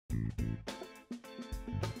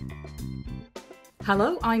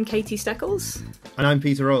Hello, I'm Katie Steckles. And I'm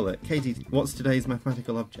Peter Rowlett. Katie, what's today's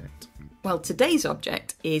mathematical object? Well, today's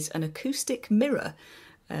object is an acoustic mirror,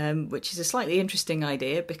 which is a slightly interesting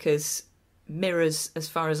idea because mirrors, as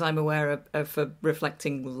far as I'm aware, are for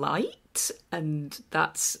reflecting light, and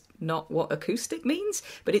that's not what acoustic means.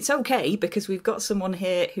 But it's okay because we've got someone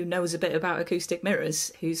here who knows a bit about acoustic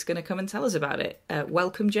mirrors who's going to come and tell us about it.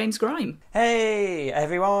 Welcome, James Grime. Hey,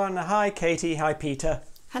 everyone. Hi, Katie. Hi, Peter.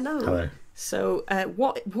 Hello. Hello. So,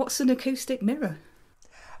 what's an acoustic mirror?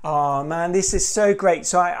 Oh man, this is so great.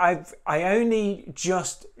 So I only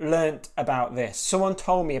just learnt about this. Someone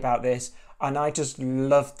told me about this, and I just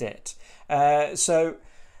loved it. So,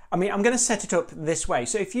 I mean, I'm going to set it up this way.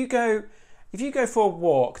 So if you go for a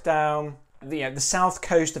walk down the south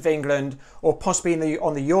coast of England, or possibly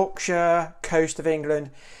on the Yorkshire coast of England,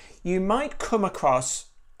 you might come across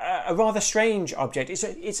a rather strange object.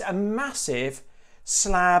 It's a massive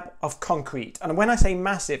slab of concrete, and when I say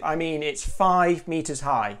massive, I mean it's 5 meters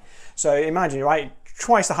high. So imagine, right,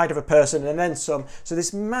 twice the height of a person and then some. So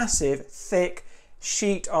this massive thick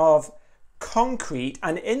sheet of concrete,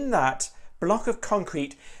 and in that block of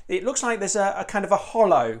concrete it looks like there's a kind of a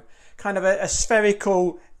hollow, kind of a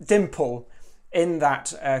spherical dimple in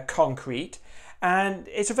that concrete, and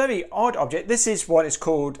it's a very odd object. This is what is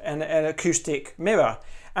called an acoustic mirror,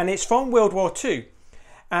 and it's from World War II.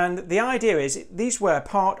 And the idea is these were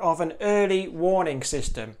part of an early warning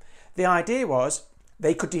system. The idea was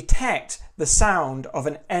they could detect the sound of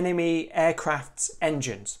an enemy aircraft's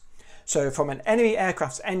engines. So from an enemy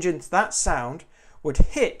aircraft's engines, that sound would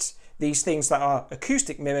hit these things that are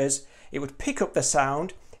acoustic mirrors. It would pick up the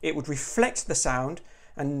sound, it would reflect the sound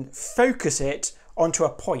and focus it onto a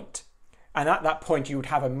point. And at that point you would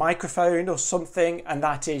have a microphone or something, and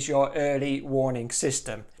that is your early warning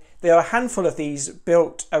system. There are a handful of these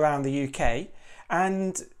built around the UK,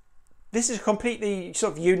 and this is a completely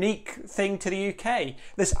sort of unique thing to the UK.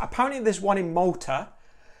 Apparently there's one in Malta,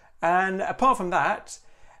 and apart from that,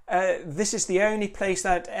 this is the only place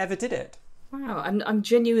that ever did it. Wow, I'm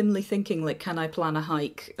genuinely thinking, like, can I plan a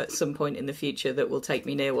hike at some point in the future that will take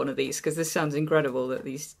me near one of these? Because this sounds incredible that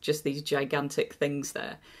these gigantic things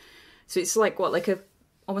there. So it's like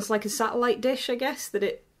almost like a satellite dish, I guess, that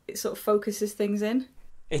it sort of focuses things in.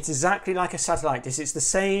 It's exactly like a satellite dish. It's the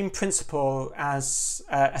same principle as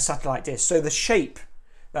a satellite dish. So the shape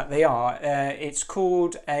that they are, it's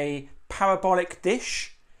called a parabolic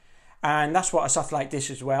dish, and that's what a satellite dish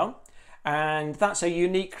is as well. And that's a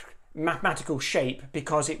unique mathematical shape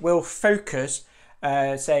because it will focus,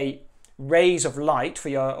 say, rays of light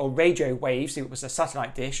or radio waves, if it was a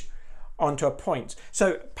satellite dish, onto a point.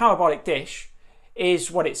 So parabolic dish is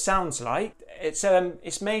what it sounds like.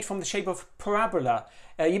 It's made from the shape of parabola.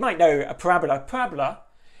 You might know a parabola. Parabola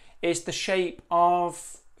is the shape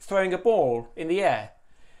of throwing a ball in the air.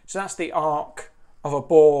 So that's the arc of a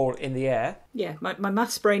ball in the air. Yeah, my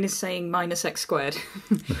maths brain is saying minus x squared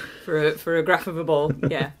for a graph of a ball.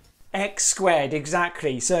 Yeah. X squared,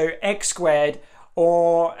 exactly. So x squared,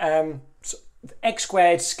 or x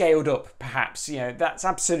squared scaled up, perhaps. That's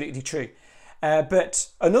absolutely true. But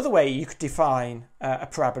another way you could define a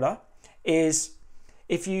parabola is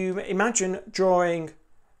if you imagine drawing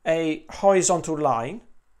a horizontal line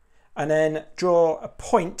and then draw a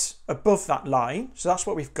point above that line. So that's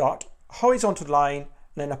what we've got, a horizontal line and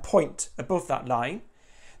then a point above that line.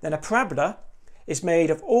 Then a parabola is made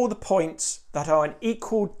of all the points that are an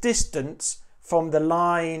equal distance from the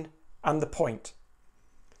line and the point.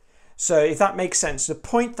 So if that makes sense, the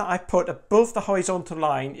point that I put above the horizontal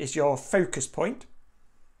line is your focus point,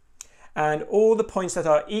 and all the points that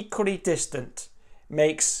are equally distant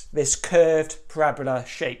makes this curved parabola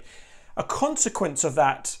shape. A consequence of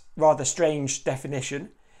that rather strange definition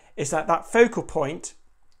is that focal point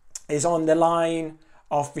is on the line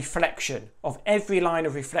of reflection, of every line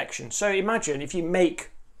of reflection. So imagine if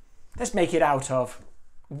let's make it out of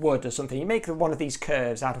wood or something. You make one of these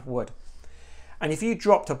curves out of wood, and if you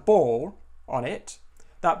dropped a ball on it,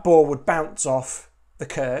 that ball would bounce off the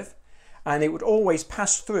curve and it would always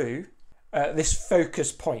pass through this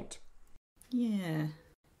focus point. Yeah.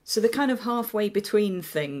 So the kind of halfway between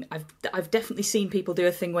thing, I've definitely seen people do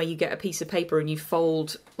a thing where you get a piece of paper and you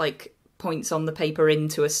fold like points on the paper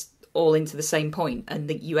all into the same point, and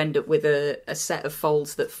that you end up with a set of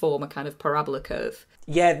folds that form a kind of parabola curve.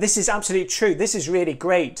 Yeah, this is absolutely true. This is really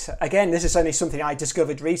great. Again, this is only something I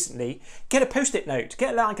discovered recently. Get a post-it note.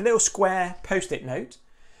 Get like a little square post-it note.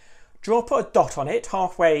 Put a dot on it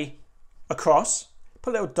halfway across.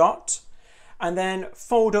 Put a little dot, and then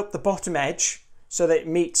fold up the bottom edge so that it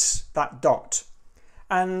meets that dot.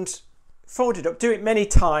 And fold it up, do it many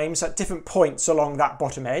times at different points along that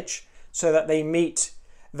bottom edge so that they meet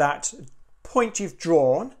that point you've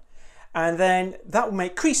drawn, and then that will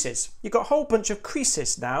make creases. You've got a whole bunch of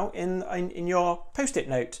creases now in your post-it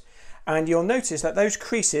note, and you'll notice that those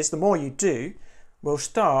creases, the more you do, will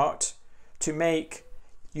start to make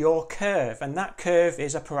your curve, and that curve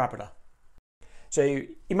is a parabola. So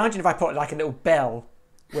imagine if I put like a little bell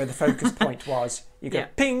where the focus point was. You go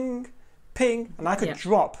ping, ping, and I could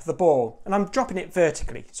drop the ball, and I'm dropping it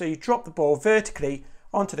vertically. So you drop the ball vertically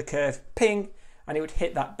onto the curve, ping, and it would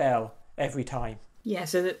hit that bell every time. Yeah,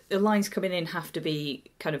 so the lines coming in have to be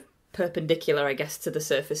kind of perpendicular, I guess, to the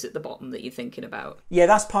surface at the bottom that you're thinking about. Yeah,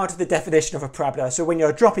 that's part of the definition of a parabola. So when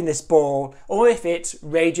you're dropping this ball, or if it's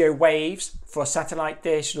radio waves for a satellite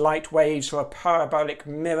dish, light waves for a parabolic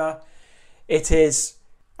mirror, it is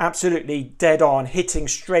absolutely dead on, hitting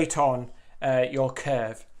straight on your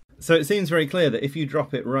curve. So it seems very clear that if you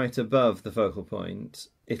drop it right above the focal point,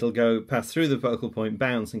 it'll go pass through the focal point,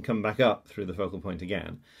 bounce, and come back up through the focal point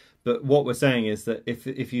again. But what we're saying is that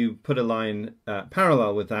if you put a line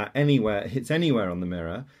parallel with that anywhere, it hits anywhere on the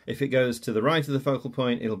mirror. If it goes to the right of the focal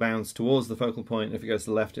point, it'll bounce towards the focal point. If it goes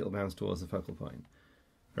to the left, it'll bounce towards the focal point.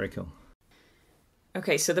 Very cool.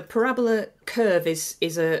 Okay, so the parabola curve is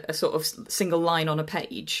a sort of single line on a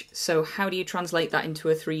page. So how do you translate that into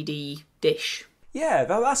a 3D dish? Yeah,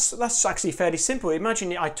 that's actually fairly simple.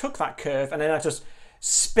 Imagine I took that curve and then I just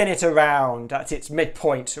spin it around at its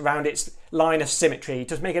midpoint, around its line of symmetry,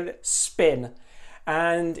 just make it spin.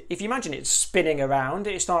 And if you imagine it spinning around,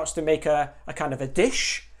 it starts to make a kind of a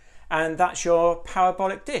dish, and that's your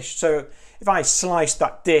parabolic dish. So if I slice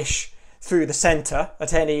that dish through the centre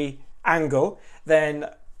at any angle, then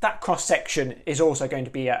that cross-section is also going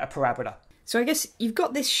to be a parabola. So I guess you've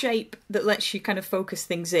got this shape that lets you kind of focus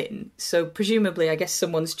things in. So presumably, I guess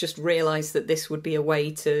someone's just realised that this would be a way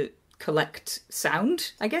to collect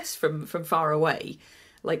sound, I guess, from far away.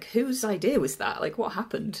 Like, whose idea was that? Like, what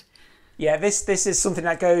happened? Yeah, this is something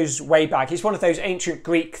that goes way back. It's one of those ancient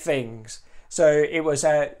Greek things. So it was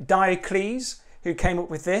Diocles who came up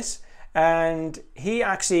with this, and he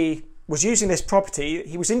actually was using this property.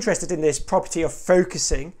 He was interested in this property of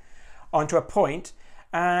focusing onto a point,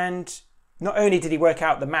 and not only did he work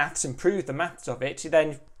out the maths and prove the maths of it, he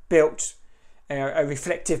then built a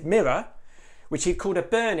reflective mirror, which he called a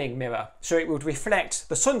burning mirror. So it would reflect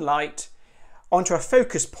the sunlight onto a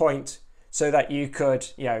focus point so that you could,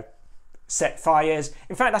 set fires.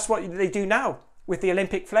 In fact, that's what they do now with the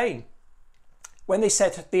Olympic flame. When they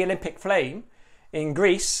set the Olympic flame in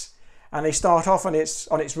Greece, and they start off on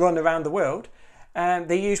its run around the world,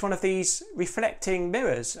 they use one of these reflecting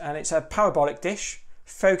mirrors, and it's a parabolic dish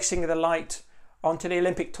focusing the light onto the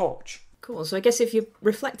Olympic torch. Cool. So I guess if you're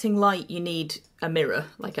reflecting light, you need a mirror,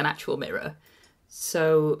 like an actual mirror.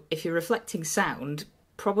 So if you're reflecting sound,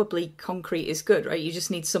 probably concrete is good, right? You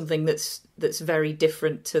just need something that's very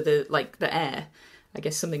different to the air. I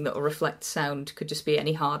guess something that will reflect sound could just be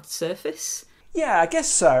any hard surface. Yeah, I guess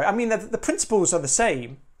so. I mean, the principles are the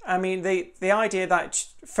same. I mean, the idea that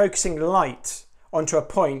focusing light onto a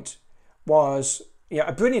point was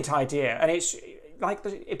a brilliant idea, and it's like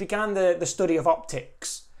it began the study of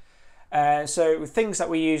optics. So things that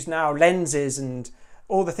we use now, lenses and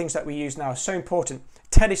all the things that we use now are so important.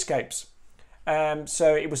 Telescopes.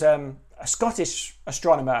 So it was a Scottish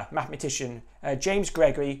astronomer, mathematician, James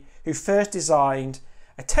Grime, who first designed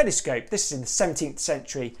a telescope. This is in the 17th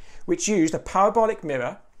century, which used a parabolic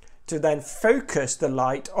mirror to then focus the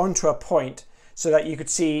light onto a point so that you could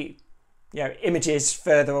see images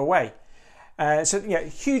further away. So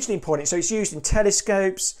hugely important. So it's used in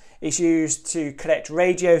telescopes. It's used to collect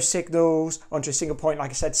radio signals onto a single point,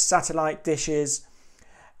 like I said, satellite dishes,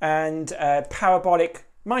 and parabolic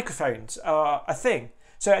microphones are a thing.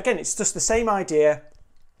 So again, it's just the same idea,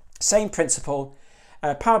 same principle.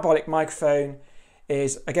 A parabolic microphone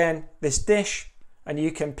is, again, this dish, and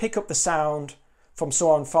you can pick up the sound from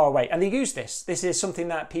someone far away. And they use this. This is something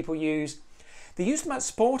that people use. They use them at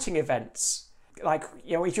sporting events. Like,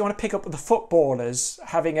 if you want to pick up the footballers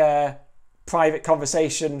having a private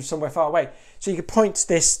conversation somewhere far away. So you can point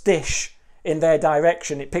this dish in their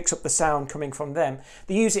direction. It picks up the sound coming from them.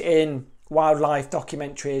 They use it in wildlife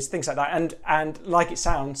documentaries, things like that. And like it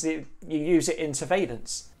sounds, you use it in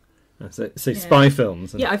surveillance. So spy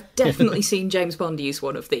films. Yeah, I've definitely seen James Bond use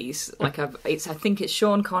one of these. I think it's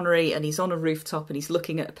Sean Connery, and he's on a rooftop and he's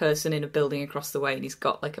looking at a person in a building across the way, and he's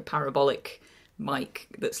got like a parabolic mic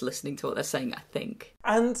that's listening to what they're saying, I think.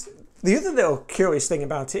 And the other little curious thing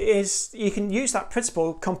about it is you can use that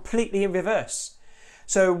principle completely in reverse.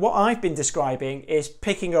 So what I've been describing is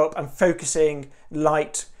picking up and focusing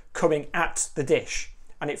light coming at the dish.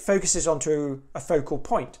 and it focuses onto a focal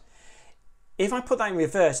point. If I put that in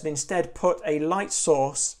reverse and instead put a light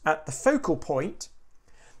source at the focal point,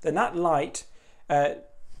 then that light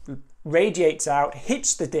radiates out,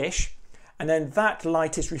 hits the dish, and then that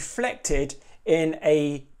light is reflected in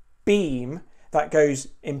a beam that goes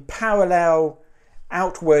in parallel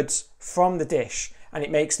outwards from the dish, and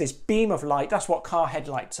it makes this beam of light. That's what car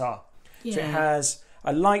headlights are. Yeah. So it has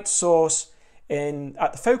a light source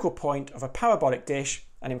at the focal point of a parabolic dish,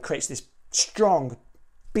 and it creates this strong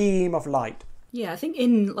beam of light. Yeah, I think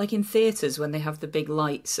in theatres, when they have the big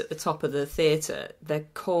lights at the top of the theatre, they're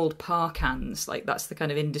called par cans. Like, that's the kind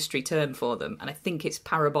of industry term for them. And I think it's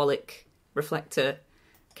parabolic reflector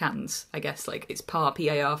cans, I guess. Like, it's PAR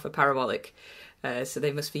for parabolic. So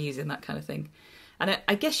they must be using that kind of thing. And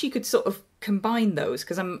I guess you could sort of combine those,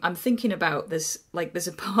 because I'm thinking about there's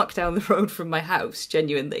a park down the road from my house,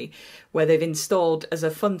 genuinely, where they've installed, as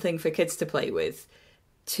a fun thing for kids to play with,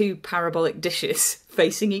 2 parabolic dishes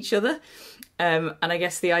facing each other. And I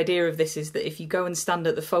guess the idea of this is that if you go and stand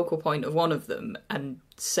at the focal point of one of them and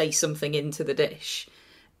say something into the dish,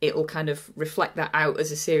 it'll kind of reflect that out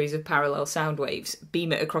as a series of parallel sound waves,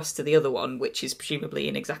 beam it across to the other one, which is presumably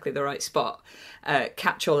in exactly the right spot,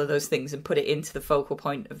 catch all of those things and put it into the focal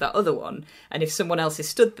point of that other one. And if someone else is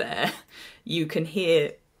stood there, you can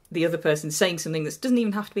hear the other person saying something that doesn't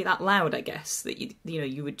even have to be that loud, I guess, that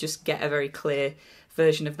you would just get a very clear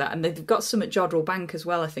version of that. And they've got some at Jodrell Bank as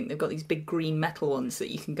well, I think. They've got these big green metal ones that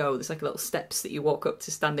you can go, there's like little steps that you walk up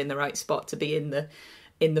to stand in the right spot to be in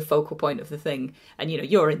the focal point of the thing. And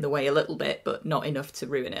you're in the way a little bit, but not enough to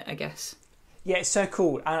ruin it, I guess. Yeah, it's so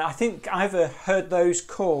cool. And I think I've heard those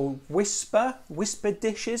called whisper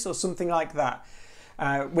dishes or something like that,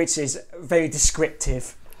 which is very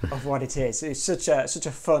descriptive of what it is. It's such a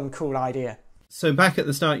fun, cool idea. So back at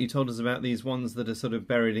the start, you told us about these ones that are sort of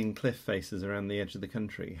buried in cliff faces around the edge of the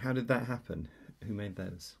country. How did that happen? Who made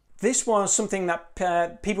those? This was something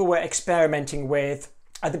that people were experimenting with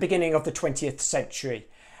at the beginning of the 20th century.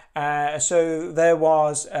 So there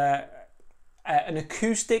was an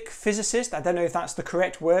acoustic physicist, I don't know if that's the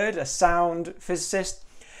correct word, a sound physicist,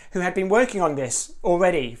 who had been working on this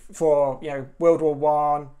already for World War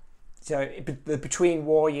One, so the between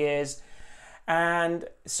war years. And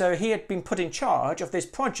so he had been put in charge of this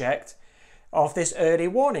project of this early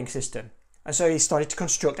warning system. And so he started to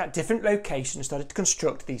construct at different locations, started to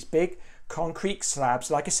construct these big concrete slabs,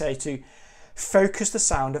 like I say, to focus the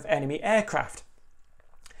sound of enemy aircraft.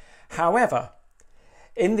 However,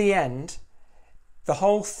 in the end, the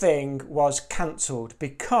whole thing was cancelled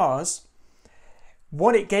because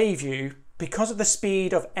what it gave you, because of the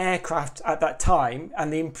speed of aircraft at that time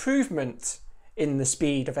and the improvement in the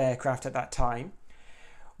speed of aircraft at that time,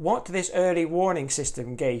 what this early warning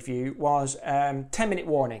system gave you was 10-minute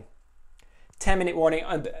warning. 10-minute warning,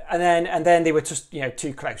 and then they were just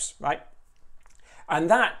too close, right? And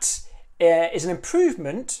that is an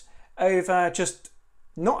improvement over just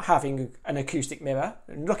not having an acoustic mirror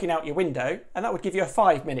and looking out your window, and that would give you a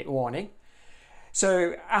 5-minute warning.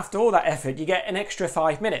 So after all that effort, you get an extra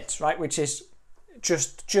 5 minutes, right? Which is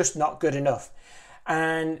just not good enough.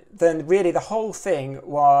 And then really the whole thing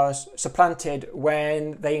was supplanted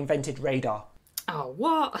when they invented radar. Oh,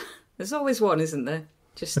 what? There's always one, isn't there?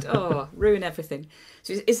 Just, ruin everything.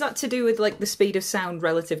 So is that to do with like the speed of sound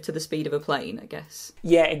relative to the speed of a plane, I guess?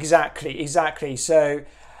 Yeah, exactly. So,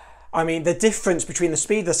 I mean, the difference between the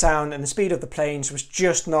speed of the sound and the speed of the planes was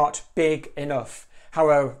just not big enough.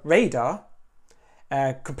 However, radar,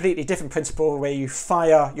 a completely different principle where you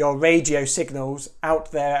fire your radio signals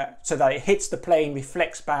out there so that it hits the plane,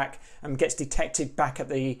 reflects back and gets detected back at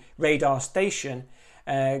the radar station,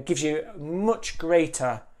 gives you much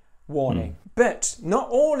greater warning. But not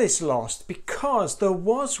all is lost, because there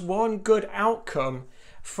was one good outcome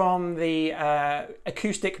from the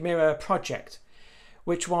acoustic mirror project,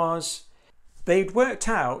 which was they'd worked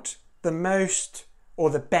out the most or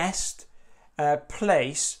the best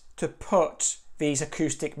place to put these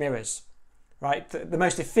acoustic mirrors, right? The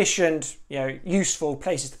most efficient, useful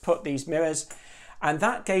places to put these mirrors. And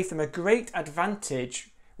that gave them a great advantage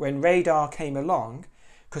when radar came along,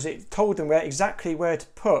 because it told them exactly where to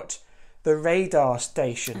put the radar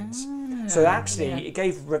stations. So actually, it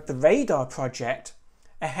gave the radar project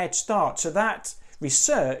a head start. So that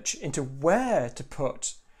research into where to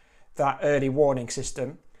put that early warning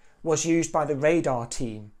system was used by the radar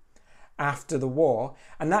team after the war,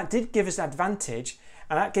 and that did give us an advantage,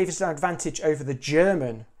 and that gave us an advantage over the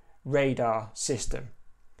German radar system.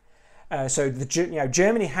 So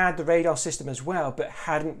Germany had the radar system as well, but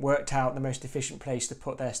hadn't worked out the most efficient place to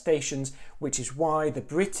put their stations, which is why the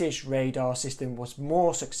British radar system was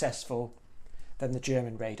more successful than the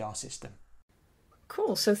German radar system.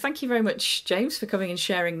 Cool. So thank you very much, James, for coming and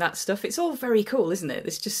sharing that stuff. It's all very cool, isn't it?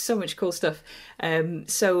 There's just so much cool stuff.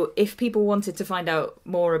 So if people wanted to find out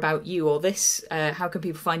more about you or this, how can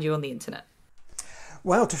people find you on the internet?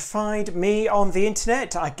 Well, to find me on the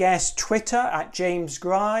internet, I guess Twitter at James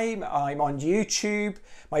Grime. I'm on YouTube.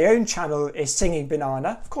 My own channel is Singing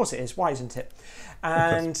Banana. Of course it is. Why isn't it?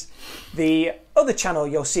 And the other channel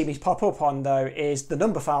you'll see me pop up on, though, is the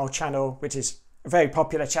Numberphile channel, which is a very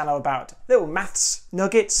popular channel about little maths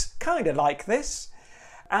nuggets, kind of like this.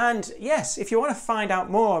 And yes, if you want to find out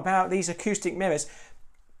more about these acoustic mirrors,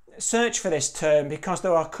 search for this term, because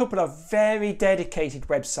there are a couple of very dedicated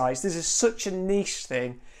websites. This is such a niche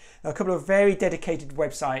thing. There are a couple of very dedicated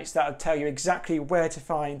websites that will tell you exactly where to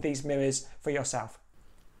find these mirrors for yourself.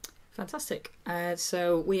 Fantastic.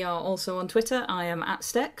 So we are also on Twitter. I am at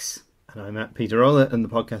Steckles. And I'm at Peter Rowlett, and the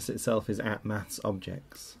podcast itself is at Maths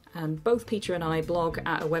Objects. And both Peter and I blog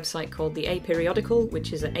at a website called The A Periodical,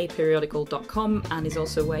 which is at aperiodical.com, and is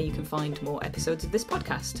also where you can find more episodes of this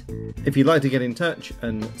podcast. If you'd like to get in touch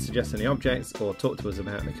and suggest any objects or talk to us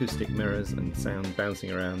about acoustic mirrors and sound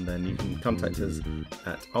bouncing around, then you can contact us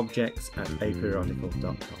at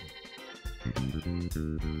objects@aperiodical.com.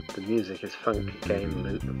 The music is Funk Game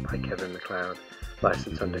Loop by Kevin MacLeod,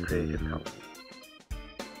 licensed under Creative Commons.